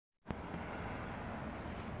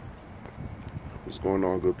What's going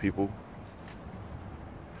on, good people?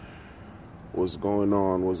 What's going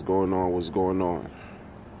on? What's going on? What's going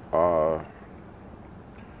on?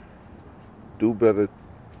 Do better.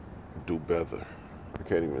 Do better. I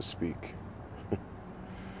can't even speak.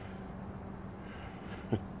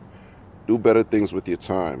 Do better things with your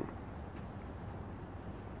time.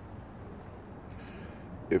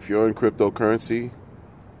 If you're in cryptocurrency,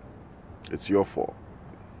 it's your fault.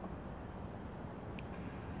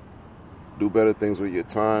 Do better things with your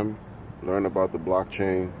time. Learn about the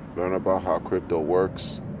blockchain. Learn about how crypto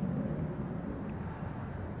works.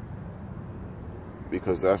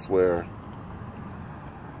 Because that's where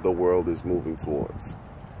the world is moving towards.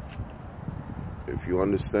 If you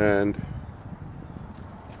understand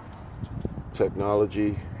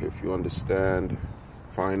technology, if you understand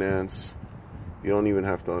finance, you don't even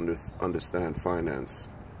have to understand finance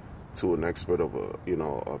to an expert of a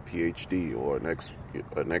PhD or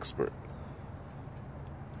an expert.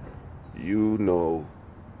 You know,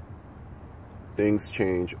 things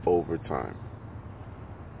change over time.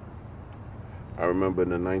 I remember in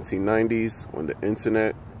the 1990s when the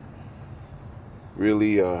internet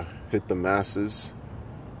really hit the masses.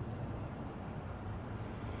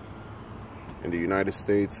 In the United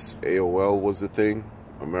States, AOL was the thing,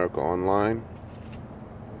 America Online.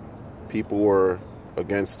 People were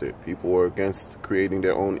against it. People were against creating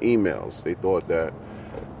their own emails. They thought that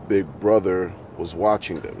Big Brother was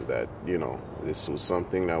watching them, that, this was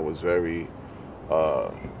something that was very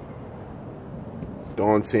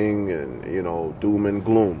daunting and, doom and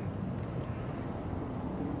gloom.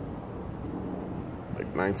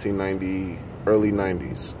 Like 1990, early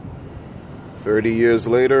 90s. 30 years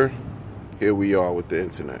later, here we are with the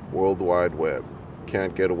internet, World Wide Web.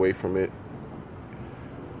 Can't get away from it.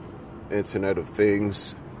 Internet of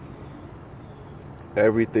Things.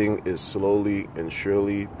 Everything is slowly and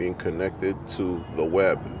surely being connected to the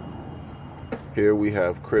web. Here we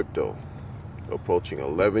have crypto approaching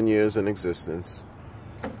 11 years in existence.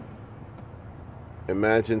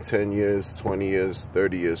 Imagine 10 years, 20 years,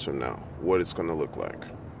 30 years from now, what it's going to look like.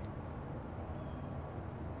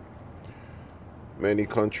 Many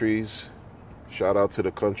countries, shout out to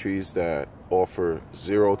the countries that offer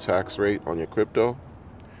zero tax rate on your crypto.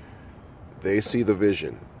 They see the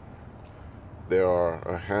vision. There are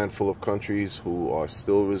a handful of countries who are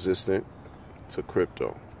still resistant to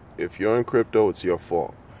crypto. If you're in crypto, it's your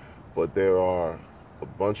fault. But there are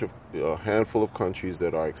a handful of countries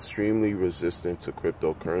that are extremely resistant to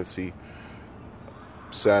cryptocurrency.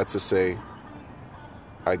 Sad to say,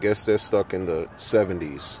 I guess they're stuck in the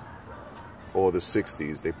 70s or the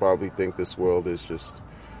 60s. They probably think this world is just,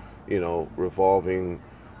 revolving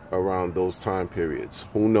around those time periods.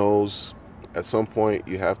 Who knows? At some point,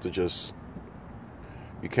 you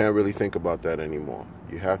can't really think about that anymore.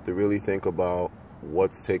 You have to really think about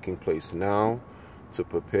what's taking place now to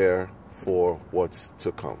prepare for what's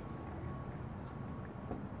to come.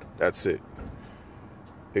 That's it.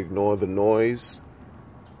 Ignore the noise.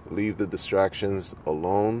 Leave the distractions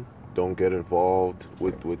alone. Don't get involved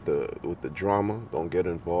with the drama. Don't get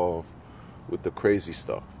involved with the crazy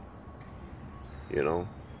stuff.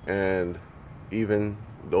 And even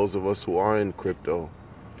those of us who are in crypto,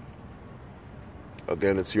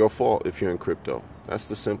 again, it's your fault if you're in crypto. That's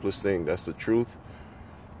the simplest thing. That's the truth.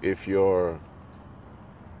 If you're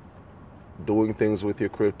doing things with your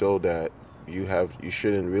crypto that you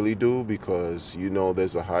shouldn't really do because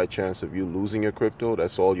there's a high chance of you losing your crypto,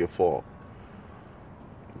 that's all your fault.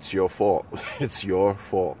 It's your fault. It's your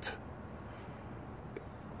fault.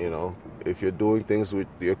 If you're doing things with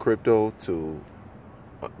your crypto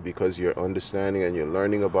because you're understanding and you're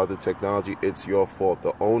learning about the technology, it's your fault.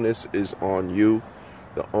 The onus is on you.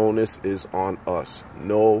 The onus is on us.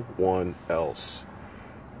 No one else.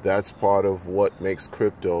 That's part of what makes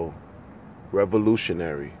crypto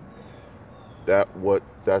revolutionary.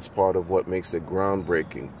 That's part of what makes it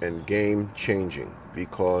groundbreaking and game-changing,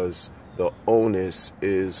 because the onus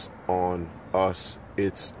is on us.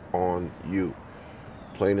 It's on you.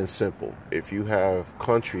 Plain and simple. If you have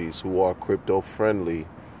countries who are crypto-friendly,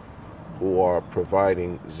 who are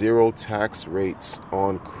providing zero tax rates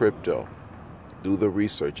on crypto, do the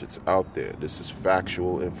research. It's out there. This is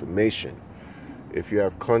factual information. If you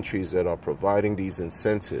have countries that are providing these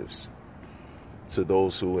incentives to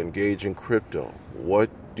those who engage in crypto, what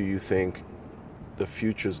do you think the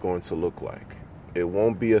future is going to look like? It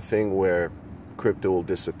won't be a thing where crypto will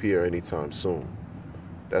disappear anytime soon.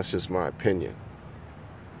 That's just my opinion.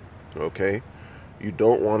 Okay? You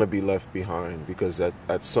don't want to be left behind, because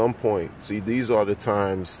at some point, see, these are the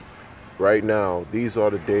times right now, these are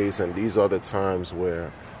the days and these are the times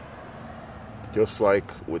where Just like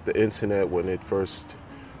with the internet, when it first,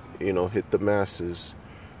 hit the masses,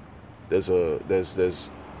 there's a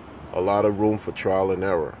lot of room for trial and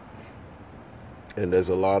error, and there's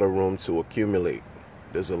a lot of room to accumulate.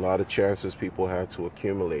 There's a lot of chances people have to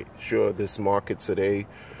accumulate. Sure, this market today,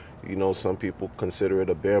 some people consider it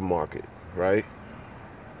a bear market, right?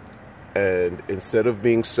 And instead of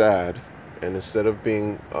being sad, and instead of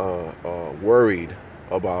being worried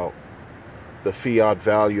about the fiat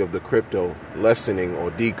value of the crypto lessening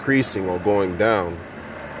or decreasing or going down,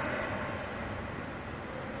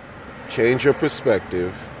 change your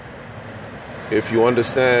perspective. If you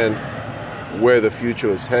understand where the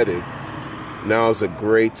future is headed, now is a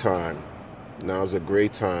great time. Now is a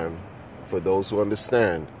great time for those who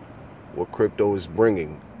understand what crypto is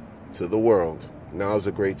bringing to the world. Now is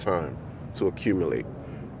a great time to accumulate.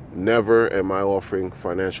 Never am I offering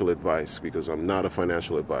financial advice, because I'm not a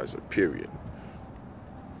financial advisor, period.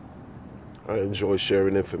 I enjoy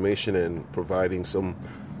sharing information and providing some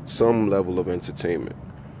level of entertainment.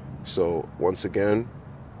 So once again,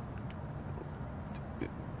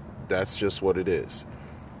 that's just what it is.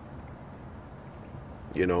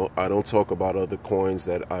 I don't talk about other coins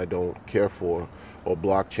that I don't care for, or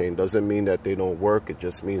blockchain. Doesn't mean that they don't work. It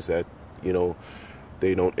just means that,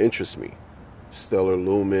 they don't interest me. Stellar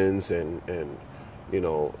Lumens and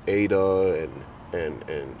ADA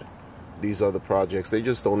and these other projects, they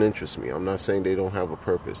just don't interest me. I'm not saying they don't have a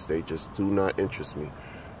purpose. They just do not interest me.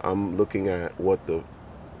 I'm looking at what the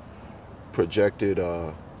projected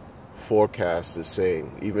forecast is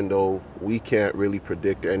saying, even though we can't really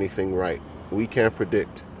predict anything right. We can't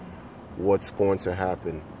predict what's going to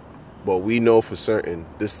happen, but we know for certain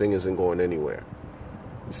this thing isn't going anywhere.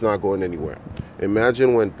 It's not going anywhere.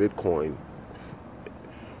 Imagine when Bitcoin,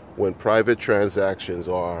 when private transactions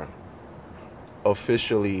are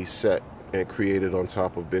officially set and created on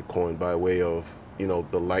top of Bitcoin by way of,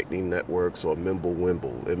 the Lightning networks or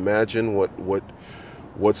Mimblewimble. Imagine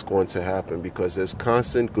what's going to happen, because there's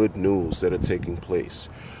constant good news that are taking place.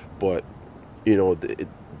 But,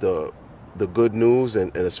 the good news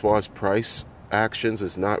and as far as price actions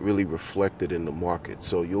is not really reflected in the market.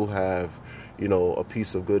 So you'll have, a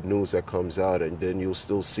piece of good news that comes out, and then you'll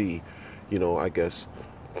still see, I guess,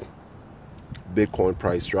 Bitcoin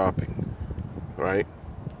price dropping, right?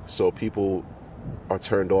 So people are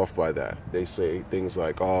turned off by that. They say things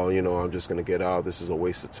like, oh, I'm just going to get out. This is a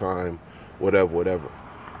waste of time, whatever.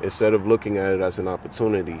 Instead of looking at it as an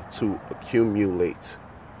opportunity to accumulate.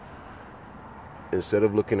 Instead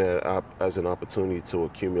of looking at it as an opportunity to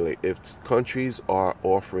accumulate. If countries are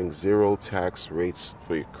offering zero tax rates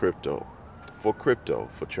for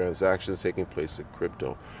transactions taking place in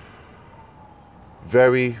crypto,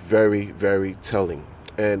 very, very, very telling.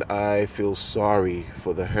 And I feel sorry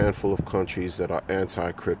for the handful of countries that are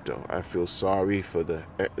anti-crypto. I feel sorry for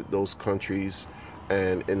those countries,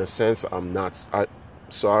 and in a sense, I'm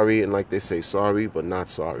sorry, and like they say, sorry but not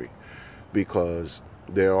sorry, because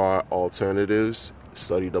there are alternatives.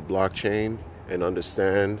 Study the blockchain and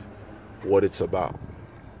understand what it's about.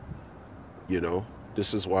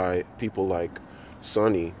 This is why people like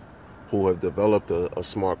Sunny, who have developed a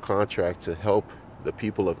smart contract to help the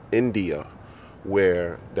people of India,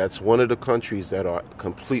 where that's one of the countries that are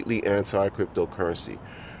completely anti-cryptocurrency.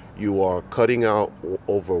 You are cutting out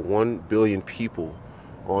over 1 billion people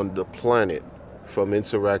on the planet from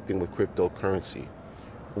interacting with cryptocurrency,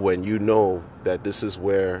 when you know that this is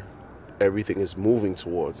where everything is moving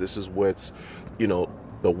towards. This is what's,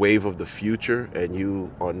 the wave of the future, and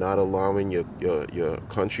you are not allowing your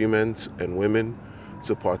countrymen and women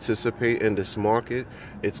to participate in this market.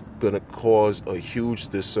 It's going to cause a huge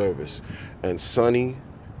disservice. And Sunny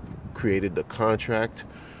created the contract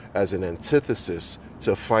as an antithesis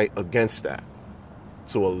to fight against that,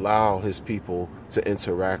 to allow his people to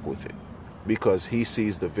interact with it, because he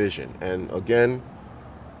sees the vision. And again,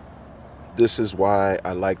 this is why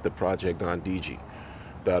I like the project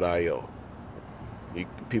Gandhiji.io.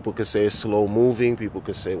 People could say it's slow moving, people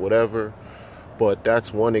could say whatever, but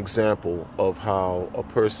that's one example of how a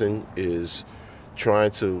person is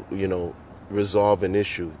trying to, resolve an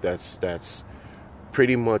issue that's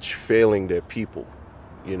pretty much failing their people.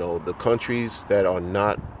 The countries that are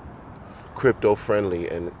not crypto friendly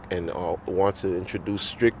and want to introduce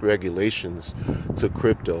strict regulations to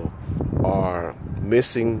crypto are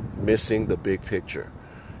missing the big picture.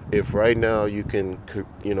 If right now you can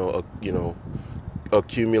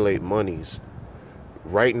accumulate monies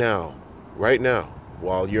right now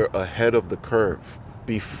while you're ahead of the curve,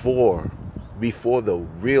 before the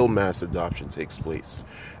real mass adoption takes place,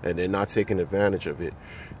 and they're not taking advantage of it,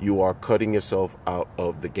 you are cutting yourself out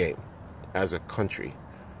of the game as a country.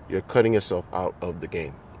 you're cutting yourself out of the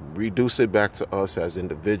game. Reduce it back to us as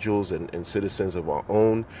individuals and citizens of our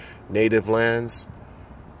own native lands.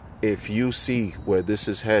 If you see where this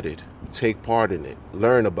is headed, take part in it,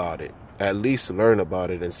 learn about it, at least learn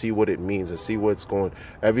about it and see what it means and see where it's going.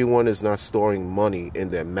 Everyone is not storing money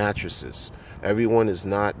in their mattresses. Everyone is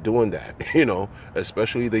not doing that, you know,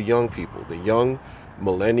 especially the young people, the young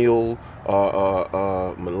millennials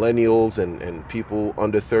and people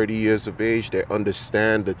under 30 years of age. They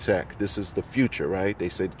understand the tech. This is the future, right? They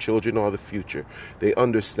say children are the future. They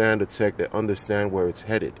understand the tech. They understand where it's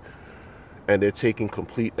headed. And they're taking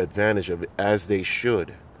complete advantage of it, as they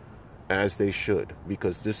should,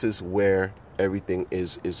 because this is where everything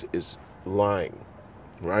is lying,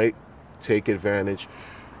 right? Take advantage.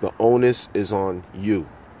 The onus is on you.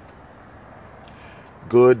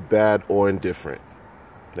 Good, bad, or indifferent.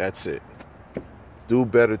 That's it. Do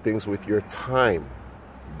better things with your time.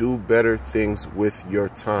 Do better things with your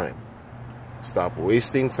time. Stop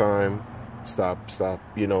wasting time. Stop,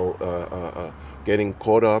 you know, getting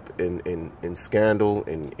caught up in scandal,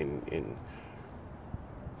 in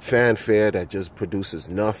fanfare that just produces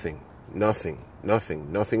nothing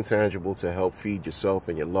tangible to help feed yourself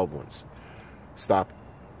and your loved ones. Stop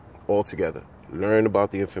altogether. Learn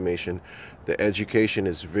about the information. The education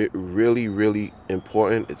is really, really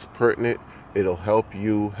important. It's pertinent. It'll help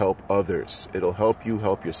you help others. It'll help you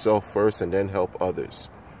help yourself first and then help others.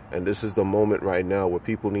 And this is the moment right now where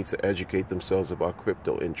people need to educate themselves about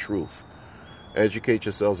crypto in truth. Educate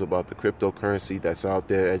yourselves about the cryptocurrency that's out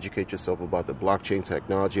there. Educate yourself about the blockchain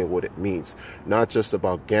technology and what it means. Not just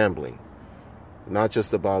about gambling. Not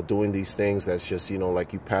just about doing these things that's just, you know,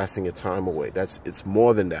 like you passing your time away. It's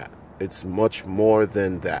more than that. It's much more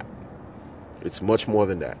than that. It's much more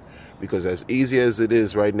than that. Because as easy as it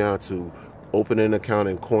is right now to open an account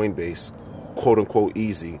in Coinbase, quote unquote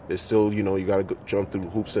easy, it's still, you know, you got to jump through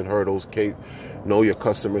hoops and hurdles, know your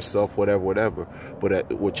customer stuff, whatever.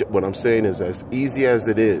 But what I'm saying is, as easy as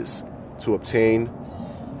it is to obtain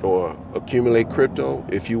or accumulate crypto,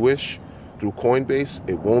 if you wish, through Coinbase,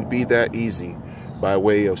 it won't be that easy by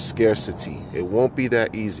way of scarcity. It won't be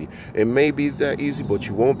that easy. It may be that easy, but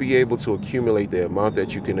you won't be able to accumulate the amount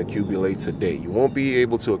that you can accumulate today. You won't be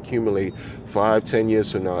able to accumulate 5-10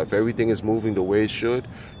 years from now. If everything is moving the way it should,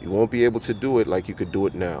 you won't be able to do it like you could do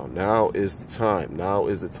it now. Now is the time. Now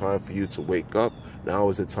is the time for you to wake up. Now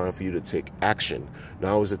is the time for you to take action.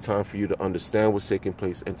 Now is the time for you to understand what's taking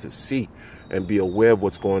place and to see and be aware of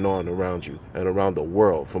what's going on around you and around the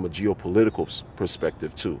world from a geopolitical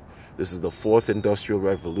perspective too. This is the fourth industrial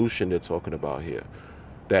revolution they're talking about here.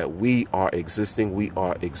 That we are existing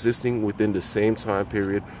within the same time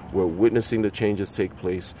period. We're witnessing the changes take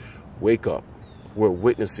place. Wake up. We're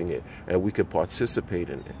witnessing it and we can participate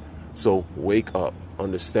in it. So wake up,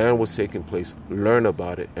 understand what's taking place, learn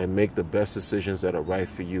about it, and make the best decisions that are right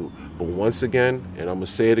for you. But once again, and I'm going to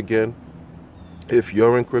say it again, if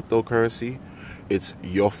you're in cryptocurrency, it's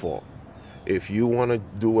your fault. If you want to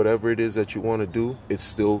do whatever it is that you want to do, it's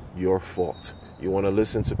still your fault. You want to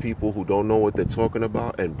listen to people who don't know what they're talking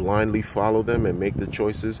about and blindly follow them and make the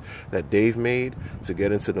choices that they've made to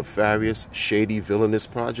get into nefarious, shady, villainous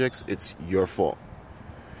projects, it's your fault.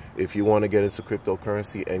 If you want to get into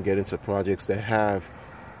cryptocurrency and get into projects that have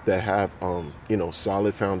you know,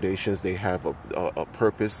 solid foundations, they have a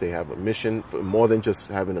purpose, they have a mission, more than just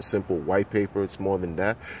having a simple white paper. It's more than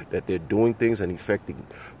that they're doing things and effecting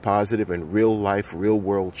positive and real life, real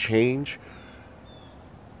world change.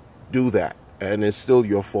 Do that, and it's still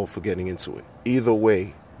your fault for getting into it. Either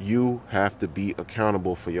way, you have to be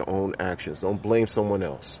accountable for your own actions. Don't blame someone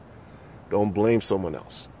else. Don't blame someone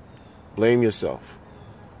else. Blame yourself.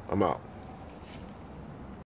 I'm out.